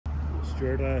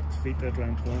Stuart defeat the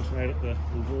Glentoran tonight at the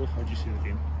Oval. How did you see the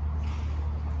game?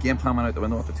 Game plan went out the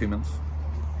window after 2 minutes.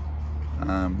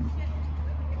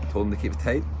 Told them to keep it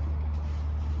tight,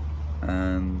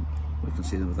 and we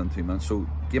conceded within 2 minutes. So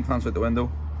game plan's out the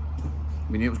window.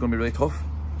 We knew it was going to be really tough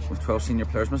with 12 senior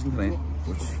players missing tonight,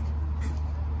 which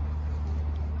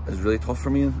is really tough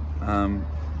for me.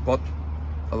 But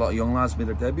a lot of young lads made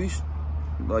their debuts.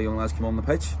 A lot of young lads came on the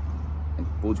pitch. It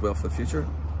bodes well for the future.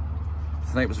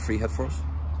 Tonight was a free hit for us,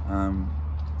 and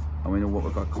we know what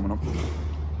we've got coming up.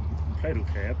 Played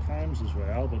okay at times as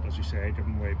well, but as you say,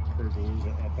 giving away poor goals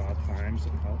at bad times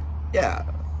didn't help. Yeah,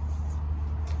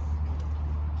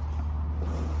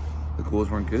 the goals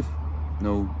weren't good,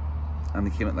 no, and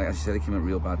they came at, like as you said, they came at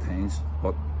real bad times.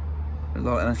 But a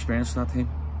lot of inexperience in that team,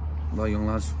 a lot of young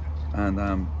lads,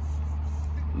 and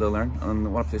they'll learn.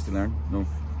 And what a place to learn. No,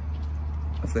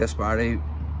 if they aspire to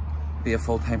be a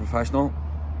full-time professional,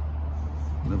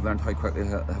 they've learned how quickly they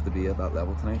have to be at that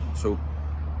level tonight. So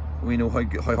we know how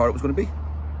hard it was going to be,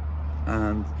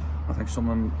 and I think some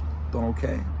of them done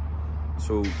okay.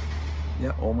 So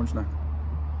yeah, onwards now.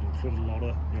 You included a lot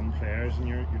of young players in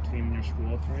your team and your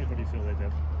squad tonight. How do you feel they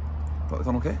did? I thought they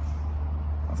done okay.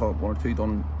 I thought one or two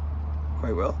done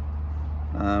quite well.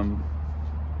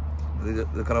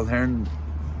 They've got to learn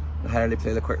the higher they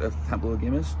play, the quicker the tempo of the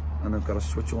game is, and they've got to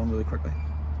switch on really quickly.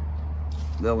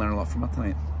 They'll learn a lot from that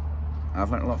tonight. I've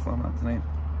learned a lot from that tonight.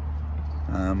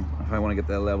 If I want to get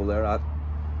that level they're at,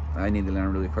 I need to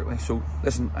learn really quickly. So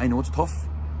listen, I know it's tough.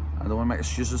 I don't want to make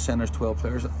excuses saying there's 12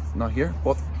 players not here,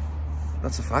 but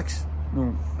that's the facts.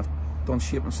 No, I've done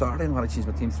shape on Saturday and I had to change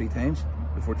my team 3 times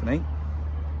before tonight.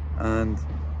 And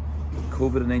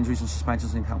COVID and injuries and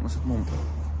suspensions ain't helping us at the moment.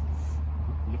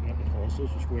 Looking at the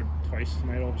Hostos, we scored twice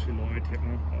tonight. Obviously Lloyd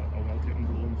taking a well-taken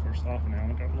goal in the first half and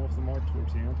Ellen getting off the mark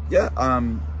towards the end. Yeah,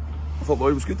 I thought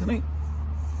Lloyd was good tonight.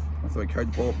 I thought he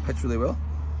carried the ball up the pitch really well,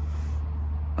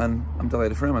 and I'm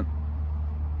delighted for him.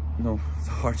 It's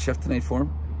a hard shift tonight for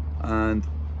him, and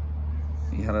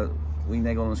he had a wee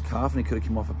niggle on his calf and he could have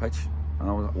come off the pitch, and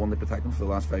I wanted to protect him for the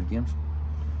last 5 games.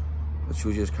 It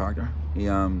shows you his character. He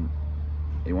wants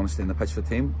to stay in the pitch for the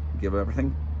team, give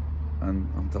everything, and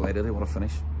I'm delighted. What a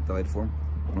finish. Delighted for him,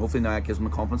 and hopefully now it gives him the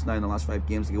confidence now in the last 5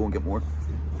 games to go and get more,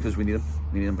 because we need him.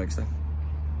 We need him big style.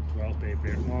 12-day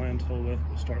break now until the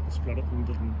start of the split up in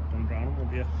Dundranham will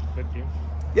be a big game.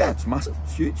 Yeah, it's massive,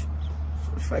 it's huge.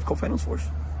 There's 5 cup finals for us,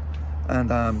 and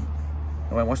I went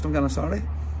and watched them again on Saturday,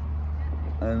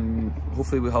 and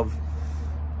hopefully we'll have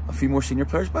a few more senior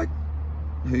players back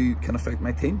who can affect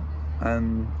my team,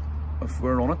 and if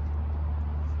we're on it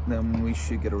then we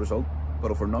should get a result.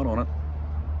 But if we're not on it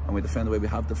and we defend the way we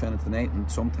have defended tonight in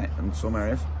some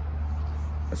areas,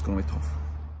 it's going to be tough.